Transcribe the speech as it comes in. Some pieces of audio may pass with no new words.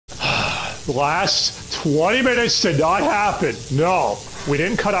The last 20 minutes did not happen. No, we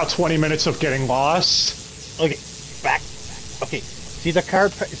didn't cut out 20 minutes of getting lost. Okay, back. Okay, see the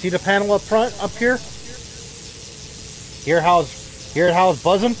card? See the panel up front, up here? Hear how it's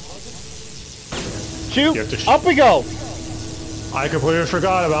buzzing? Shoot! Up we go! I completely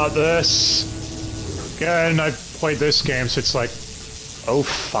forgot about this. Again, I've played this game since like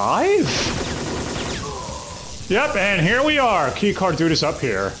 05? Yep, and here we are. Keycard dude is up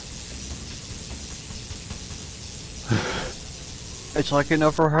here. It's like it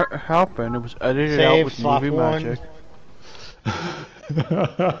never happened. It was edited out with movie magic.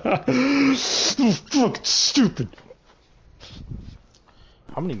 Fucking stupid.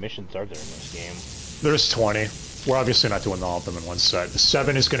 How many missions are there in this game? There's 20. We're obviously not doing all of them in one set. The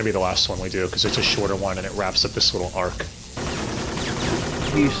 7 is going to be the last one we do, because it's a shorter one and it wraps up this little arc.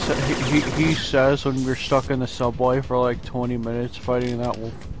 He says when we're stuck in the subway for like 20 minutes fighting that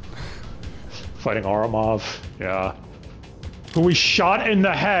wolf. Fighting Aramov, yeah. Who we shot in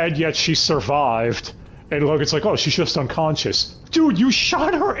the head, yet she survived. And Logan's like, oh, she's just unconscious. Dude, you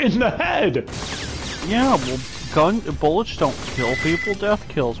shot her in the head! Yeah, well, bullets don't kill people, death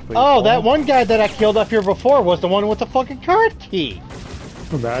kills people. Oh, that one guy that I killed up here before was the one with the fucking card key!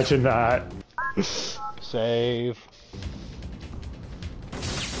 Imagine that. Save.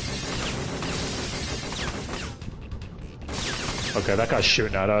 Okay, that guy's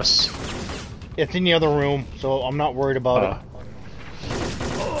shooting at us. It's in the other room, so I'm not worried about it.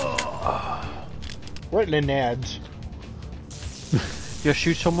 Right in the nads. Yeah,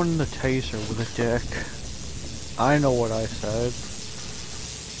 shoot someone in the taser with a dick. I know what I said.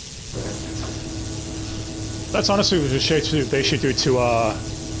 That's honestly what they should do to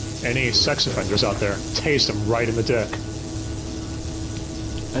any sex offenders out there. Tase them right in the dick.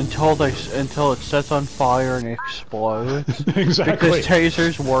 Until it sets on fire and explodes. Exactly. Because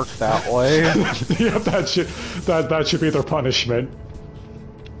tasers work that way. Yeah, that should be their punishment.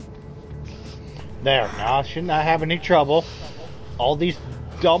 There, now I should not have any trouble. All these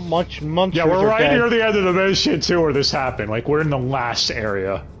dumb monsters. Yeah, we're right dead. near the end of the mission too, where this happened. Like we're in the last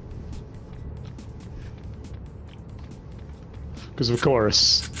area. Because of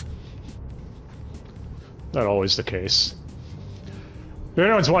course, not always the case. If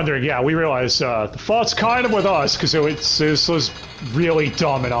anyone's wondering, yeah, we realize the fault's kind of with us because it was really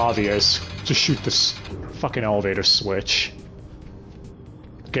dumb and obvious to shoot this fucking elevator switch.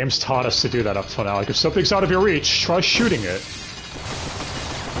 The game's taught us to do that up till now. Like, if something's out of your reach, try shooting it.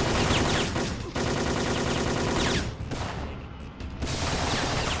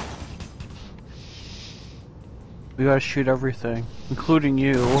 We gotta shoot everything, including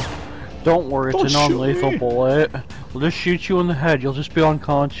you. Don't worry, it's a non-lethal bullet. We'll just shoot you in the head, you'll just be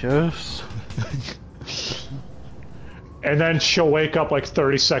unconscious. And then she'll wake up like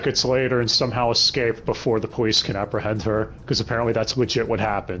 30 seconds later and somehow escape before the police can apprehend her, because apparently that's legit what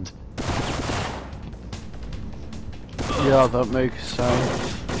happened. Yeah, that makes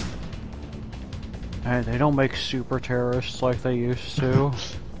sense. Hey, they don't make super terrorists like they used to.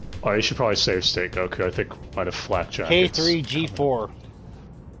 Oh, you should probably save state, Goku. I think might have flak jackets. K3G4.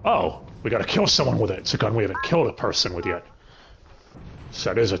 Oh, we gotta kill someone with it. It's a gun we haven't killed a person with yet.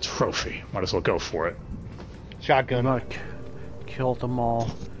 So that is a trophy. Might as well go for it. Shotgun. Look, killed them all.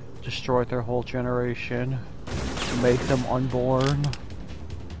 Destroyed their whole generation. Make them unborn.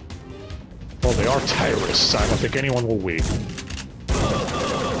 Well, they are terrorists. I don't think anyone will weep.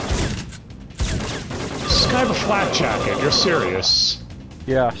 This guy have a flak jacket. You're serious?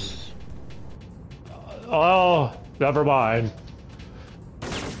 Yes. Oh, never mind.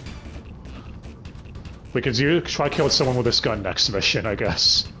 We could try killing someone with this gun next mission, I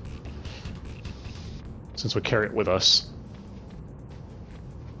guess. Since we carry it with us.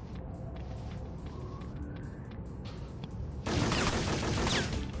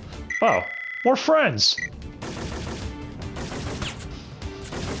 Oh, more friends!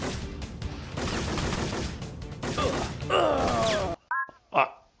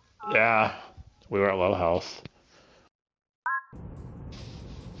 Yeah, we were at low health.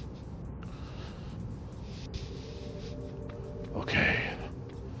 Okay.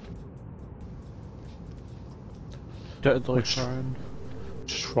 Deadly friend.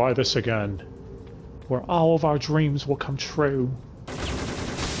 Try this again, where all of our dreams will come true.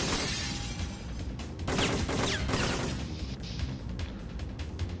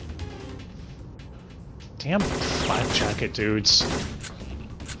 Damn flak jacket dudes.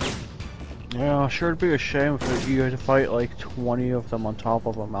 Yeah, sure it'd be a shame if you had to fight like 20 of them on top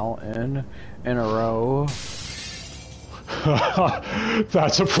of a mountain in a row.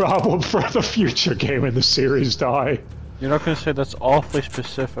 That's a problem for the future game in the series, Die. You're not gonna say that's awfully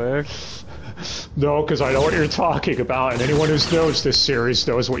specific. No, because I know what you're talking about, and anyone who knows this series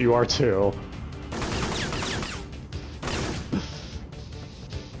knows what you are too.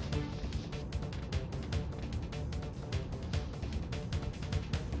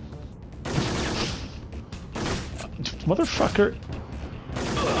 Motherfucker.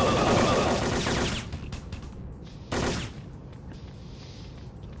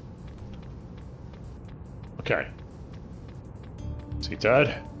 Okay. Is he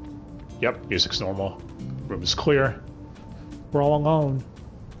dead? Yep, music's normal. Room is clear. We're all alone.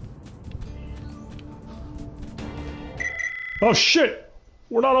 Oh shit!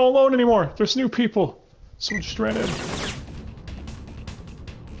 We're not all alone anymore! There's new people! Someone just ran in.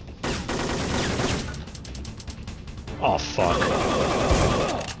 Oh fuck.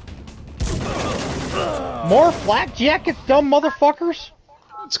 More flak jackets, dumb motherfuckers?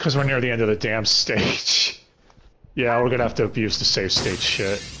 It's because we're near the end of the damn stage. Yeah, we're gonna have to abuse the save state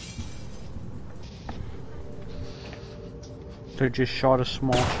shit. They just shot a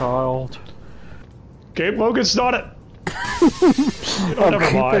small child. Gabe Logan's not it. I'm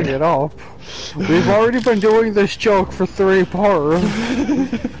never mind. keeping it up. We've already been doing this joke for 3 parts.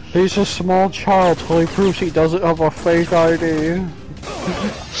 He's a small child till he proves he doesn't have a fake ID.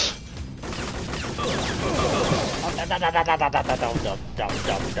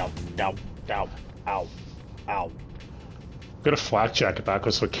 Ow. Ow. Get a flak jacket back,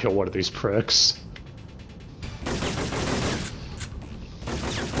 let's kill one of these pricks.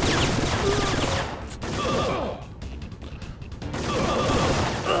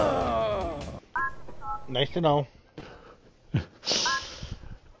 Nice to know.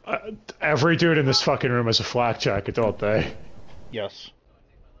 Every dude in this fucking room has a flak jacket, don't they? Yes.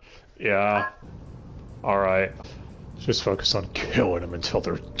 Yeah. Alright. Just focus on killing them until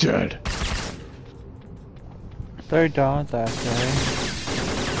they're dead. They died that day.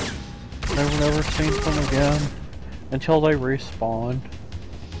 They were never seen from again until they respawn.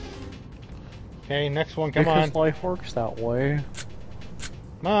 Okay, next one, come because on. life works that way.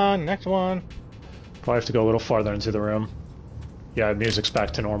 Come on, next one. Probably have to go a little farther into the room. Yeah, music's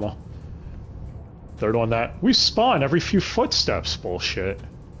back to normal. Third one that we spawn every few footsteps bullshit.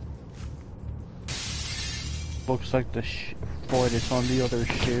 Looks like the foot is on the other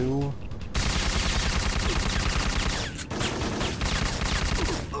shoe.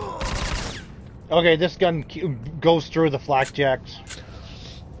 Okay, this gun goes through the flakjacks.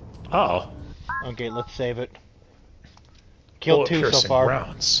 Oh. Okay, let's save it. Killed 2 so far.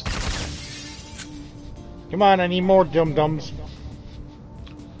 Rounds. Come on, I need more dum-dums.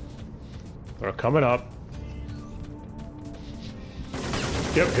 They're coming up.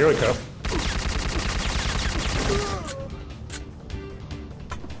 Yep, here we go.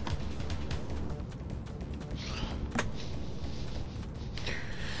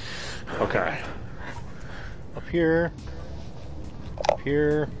 Okay. Up here. Up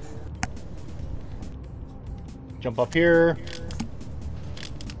here. Jump up here.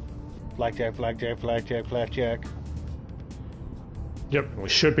 Flakjack, flakjack, flakjack, flakjack. Yep, we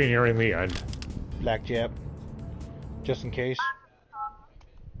should be nearing the end. Flakjack. Just in case.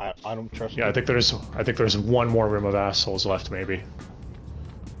 I don't trust Yeah, you. I think there's one more room of assholes left, maybe.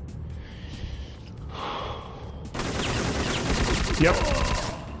 Yep.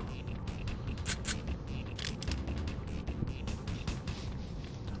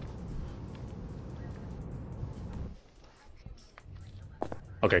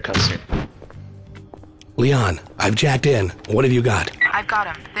 Okay, cutscene. Leon, I've jacked in. What have you got? I've got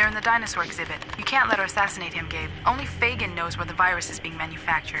him. They're in the dinosaur exhibit. You can't let her assassinate him, Gabe. Only Fagin knows where the virus is being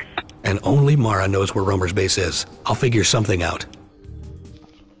manufactured. And only Mara knows where Romer's base is. I'll figure something out.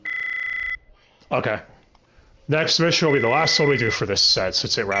 Okay. Next mission will be the last one we do for this set,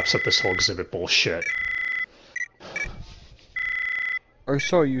 since it wraps up this whole exhibit bullshit. Or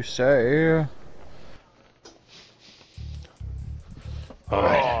so you say.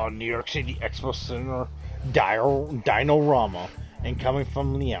 Oh, New York City Expo Center Dinorama. Incoming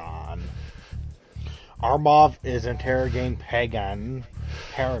from Leon. Armov is interrogating Pagan.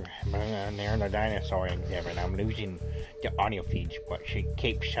 Near the dinosaur exhibit. I'm losing the audio feeds, but she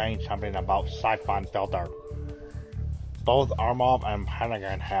keeps saying something about Syphon filter. Both Armov and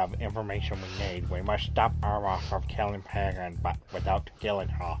Pagan have information we need. We must stop Armov from killing Pagan, but without killing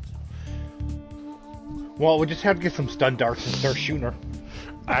her. Well, we just have to get some stun darts and start shooting her.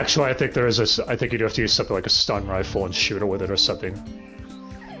 Actually, I think I think you'd have to use something like a stun rifle and shoot her with it or something.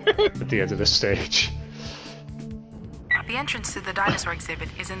 At the end of this stage. The entrance to the dinosaur exhibit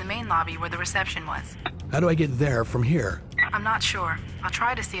is in the main lobby where the reception was. How do I get there from here? I'm not sure. I'll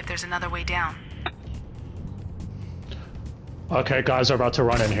try to see if there's another way down. Okay, guys are about to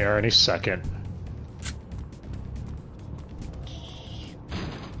run in here any second.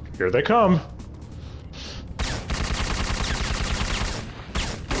 Here they come.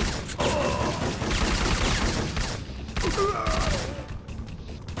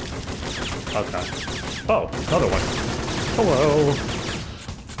 Okay. Oh, another one. Hello.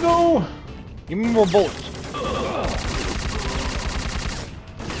 No! Give me more bullets.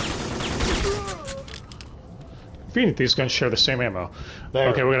 Convenient, these guns share the same ammo. There.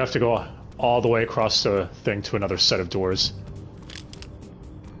 Okay, we're gonna have to go all the way across the thing to another set of doors.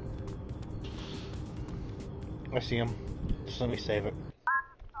 I see him. Just let me save it.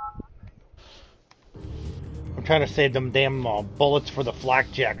 I'm trying to save them damn bullets for the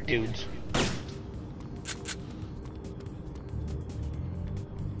flakjack dudes.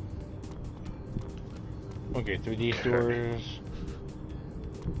 Okay, through these doors.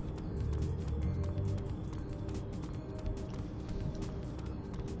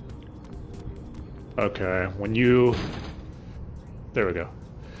 Okay, when you... There we go.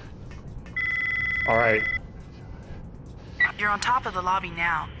 Alright. You're on top of the lobby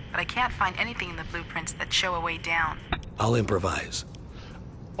now, but I can't find anything in the blueprints that show a way down. I'll improvise.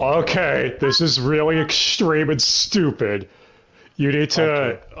 Okay, this is really extreme and stupid. You need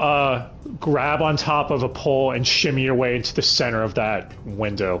to grab on top of a pole and shimmy your way into the center of that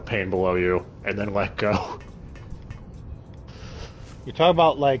window pane below you, and then let go. You talk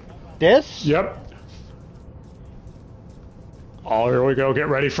about like this? Yep. Oh, here we go. Get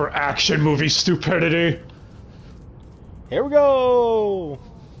ready for action movie stupidity. Here we go!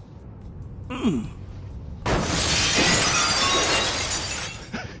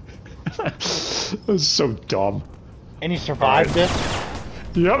 This is so dumb. And he survived this?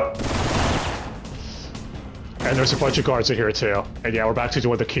 Yep. And there's a bunch of guards in here too. And yeah, we're back to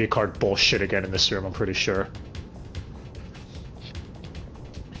doing the key card bullshit again in this room, I'm pretty sure.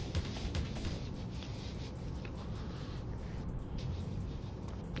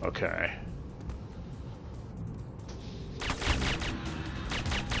 Okay.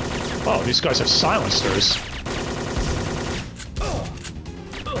 Oh, these guys have silencers.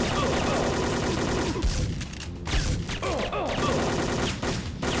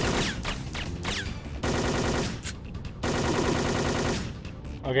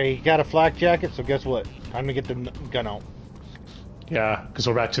 Okay, he got a flak jacket, so guess what? Time to get the gun out. Yeah, because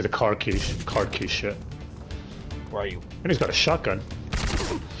we're back to the card key shit. Where are you? And he's got a shotgun.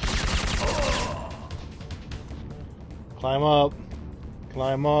 Climb up.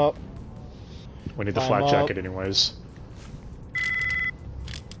 Climb up. We need the Climb flak up. jacket anyways.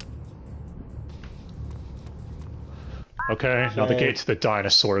 Okay, now the Okay. gate to the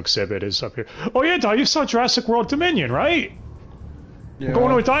dinosaur exhibit is up here. Oh yeah, Di, you saw Jurassic World Dominion, right? Yeah. We're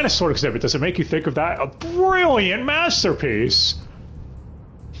going to a dinosaur exhibit. Does it make you think of that? A brilliant masterpiece!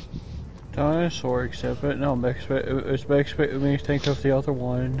 Dinosaur exhibit? No, it makes me think of the other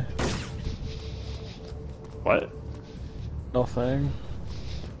one. What? Nothing.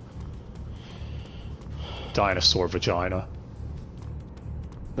 Dinosaur vagina.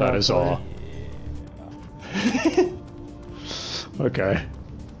 That is all. Okay.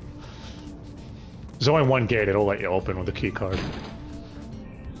 There's only one gate it'll let you open with a key card.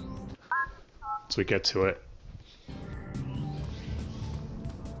 So we get to it.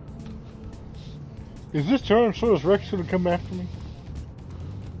 Is this Tyrannosaurus Rex gonna come after me?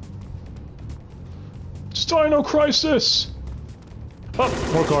 It's Dino Crisis!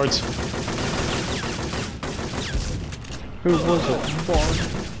 Oh, more cards. Who was it? Bond.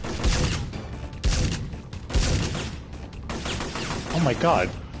 Oh my god.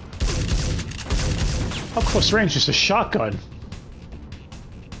 How close range is a shotgun?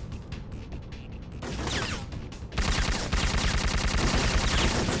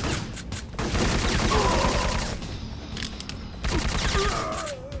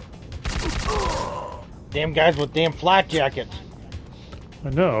 Damn guys with damn flak jackets. I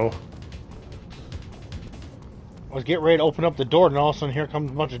know. I was getting ready to open up the door, and all of a sudden here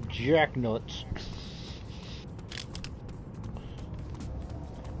comes a bunch of jacknuts.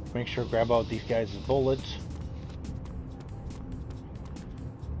 Make sure to grab out these guys' bullets.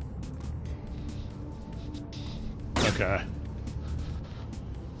 Okay.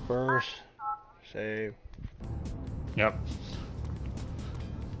 First, save. Yep.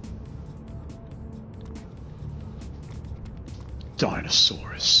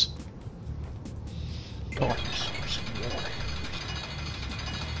 Dinosaurs. Dinosaurs.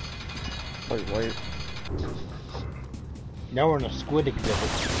 Wait. Now we're in a squid exhibit.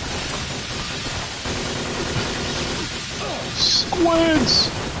 Squids!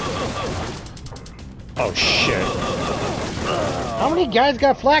 Oh shit. How many guys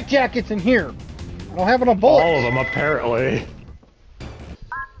got flak jackets in here? I don't have enough bullets. All of them apparently.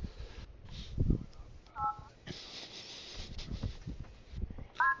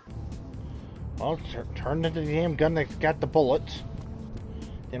 Well, turn into the damn gun that's got the bullets.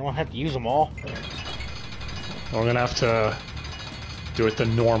 They don't have to use them all. We're gonna have to do it the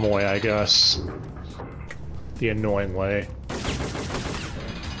normal way, I guess. The annoying way.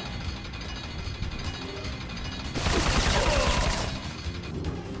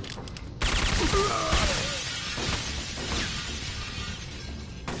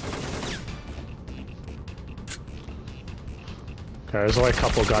 Okay, there's only a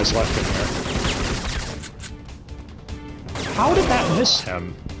couple of guys left in here. How did that miss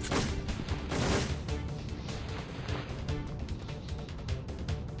him?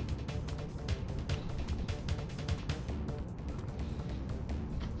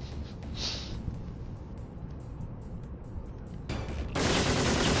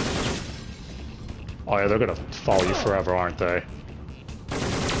 Oh yeah, they're gonna follow you forever, aren't they?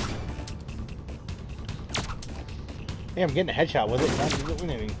 Yeah, I'm getting a headshot with it. Not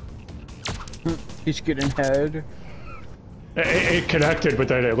doing anything. He's getting head. It connected, but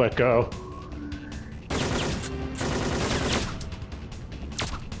then it let go.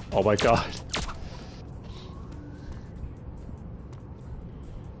 Oh my god.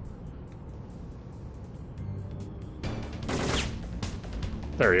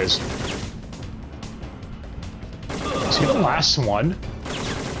 There he is. Is he the last one?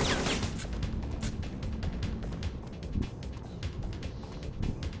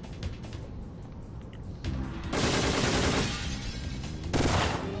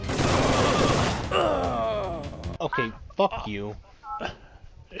 Okay, fuck you.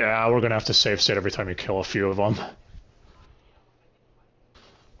 Yeah, we're gonna have to save state every time you kill a few of them.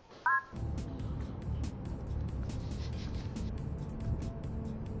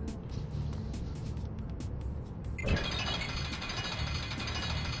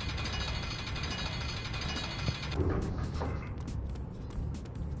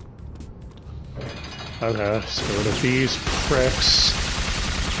 Okay, let's get rid of these pricks.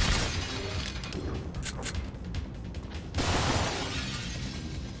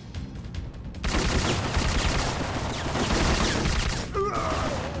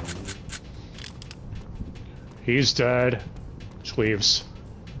 He's dead. Which leaves,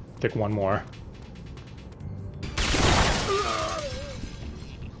 I think, one more.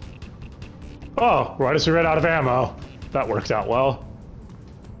 Oh, right as we ran out of ammo. That worked out well.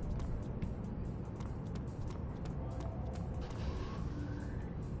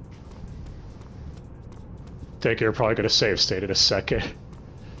 Take you're probably going to save state in a second.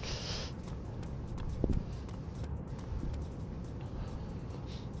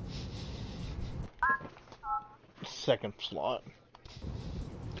 Second slot.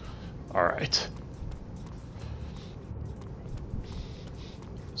 Alright.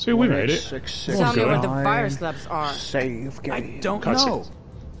 See, we made it. Tell me where the virus labs are. Save game. I don't know.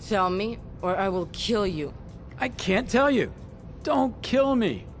 Tell me, or I will kill you. I can't tell you. Don't kill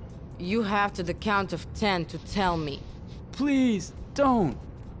me. You have to the count of 10 to tell me. Please, don't.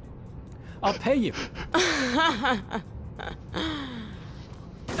 I'll pay you.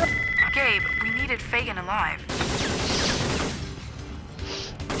 Gabe, we needed Fagin alive.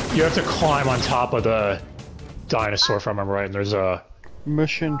 You have to climb on top of the dinosaur, if I remember right, and there's a...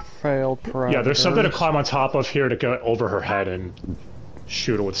 Mission failed, parameters. Yeah, there's something to climb on top of here to go over her head and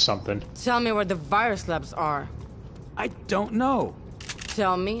shoot her with something. Tell me where the virus labs are. I don't know.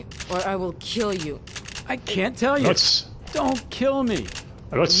 Tell me, or I will kill you. I can't tell you. Don't kill me.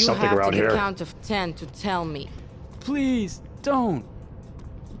 I know it's You something have around to here. the count of 10 to tell me. Please, don't.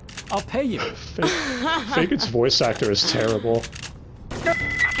 I'll pay you. Fagin's voice actor is terrible.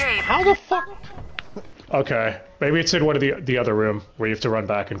 Gabe, How the fuck? Okay, maybe it's in one of the other room where you have to run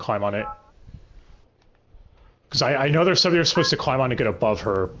back and climb on it. Because I know there's something you're supposed to climb on to get above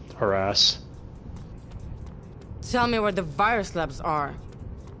her ass. Tell me where the virus labs are.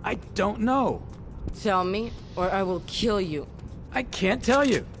 I don't know. Tell me, or I will kill you. I can't tell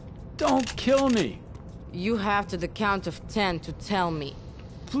you. Don't kill me. You have to the count of 10 to tell me.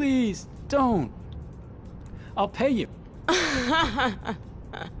 Please, don't. I'll pay you. Gabe,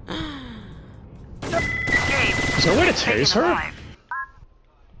 Is there a way to Fagin tase her? alive.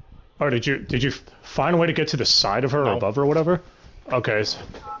 Or did you find a way to get to the side of her or No. above her or whatever? Okay, so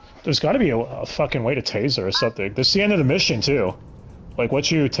there's got to be a fucking way to tase her or something. This is the end of the mission too. Like, once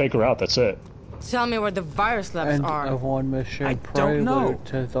you take her out, that's it. Tell me where the virus labs End are. of one mission. I don't know. Prelude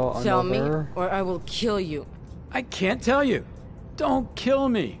to the Tell me, another. or I will kill you. I can't tell you. Don't kill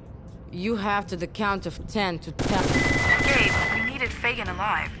me. You have to the count of 10 to tell. Gabe, we needed Fagin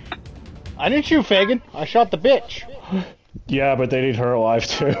alive. I didn't shoot Fagin. I shot the bitch. Yeah, but they need her alive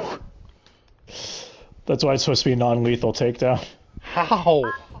too. That's why it's supposed to be a non-lethal takedown. How?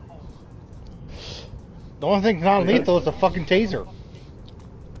 The only thing non-lethal is the fucking taser.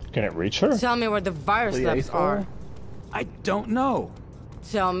 Can it reach her? Tell me where the virus labs are. I don't know.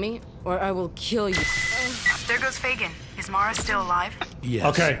 Tell me, or I will kill you. There goes Fagin. Is Mara still alive? Yes.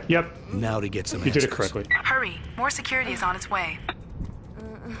 Okay, yep. Now to get some You did answers. it correctly. Hurry. More security is on its way.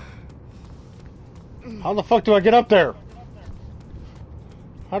 How the fuck do I get up there?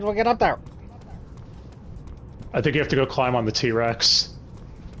 How do I get up there? I think you have to go climb on the T-Rex.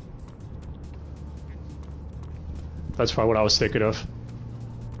 That's probably what I was thinking of.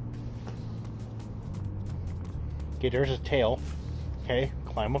 Okay, there's his tail. Okay,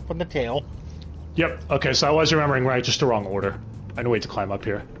 climb up on the tail. Yep, okay, so I was remembering right, just the wrong order. I know wait to climb up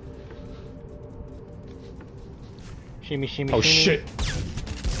here. Shimmy, shimmy, Oh shimmy.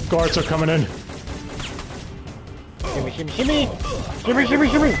 shit! Guards are coming in. Shimmy, shimmy, shimmy! Shimmy, shimmy,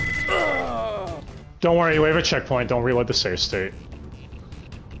 shimmy! Don't worry, we have a checkpoint, don't reload the save state.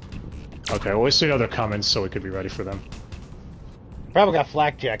 Okay, well, at least we know they're coming, so we could be ready for them. Probably got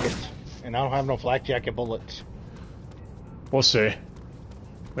flak jackets, and I don't have no flak jacket bullets. We'll see.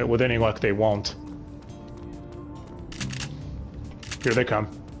 Wait, with any luck, they won't. Here they come.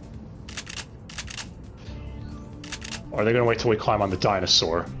 Or are they gonna wait till we climb on the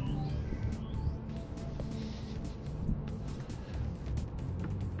dinosaur?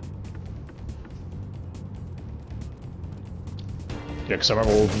 Yeah, because I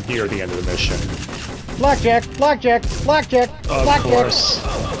remember we'll be near the end of the mission. Blackjack! Blackjack! Blackjack! Of Blackjack! course.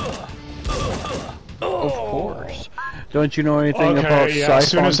 Of course. Don't you know anything about Okay, yeah, as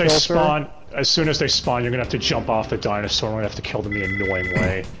soon Syphon as they filter? spawn, you're gonna have to jump off the dinosaur and we're gonna have to kill them the annoying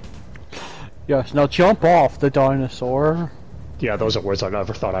way. Yes, now jump off the dinosaur. Yeah, those are words I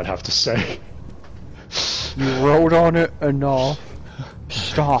never thought I'd have to say. You rode on it enough.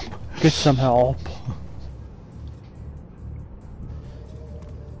 Stop. Get some help.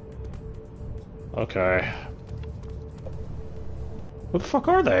 Okay. What the fuck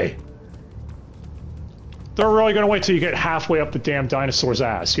are they? They're really gonna wait till you get halfway up the damn dinosaur's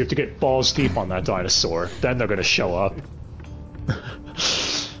ass. You have to get balls deep on that dinosaur. Then they're gonna show up.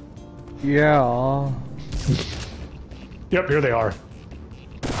 Yeah. Yep, here they are.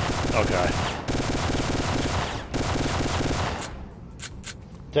 Okay.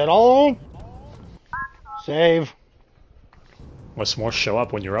 Is that all? Save. Unless more show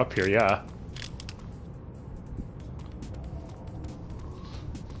up when you're up here, yeah.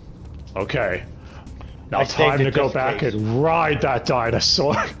 Okay. Now I time saved to it go just in back case. and ride that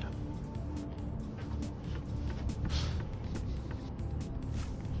dinosaur.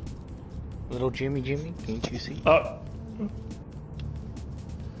 Little Jimmy, can't you see? Oh.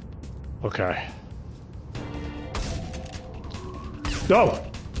 Okay. No!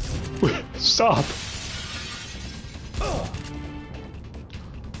 Stop!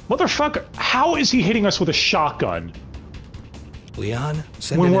 Motherfucker, how is he hitting us with a shotgun? Leon,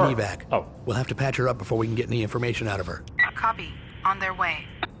 send When in we're- an evac. Oh. We'll have to patch her up before we can get any information out of her. Copy. On their way.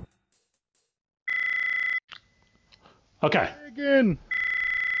 Okay. Again.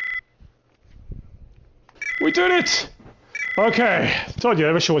 We did it! Okay. Told you,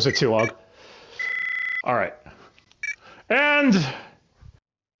 that mission wasn't too long. Alright. And...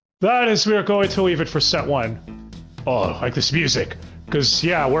 that is, we are going to leave it for set 1. Oh, I like this music. Because,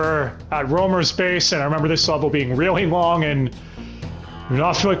 yeah, we're at Romer's base, and I remember this level being really long, and I'm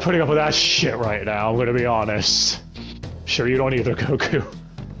not feeling like putting up with that shit right now, I'm gonna be honest. Sure, you don't either, Goku.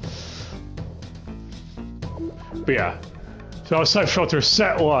 But yeah. So, Sight Filter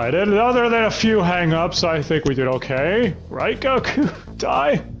set 1, and other than a few hang-ups, I think we did okay. Right, Goku?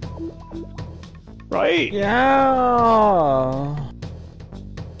 Die? Right? Yeah.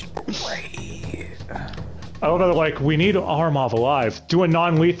 I love that, like, we need Armov alive. Do a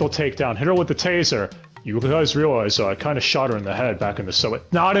non-lethal takedown. Hit her with the taser. You guys realize I kind of shot her in the head back in the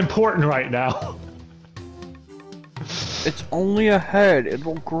Soviet. Not important right now. It's only a head.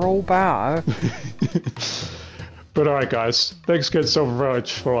 It'll grow back. But alright, guys. Thanks again so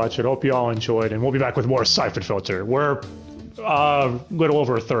much for watching. Hope you all enjoyed, and we'll be back with more Syphon Filter. We're a little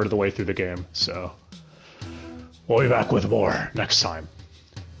over a third of the way through the game, so we'll be back with more next time.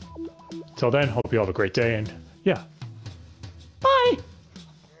 Till then, hope you all have a great day, and yeah,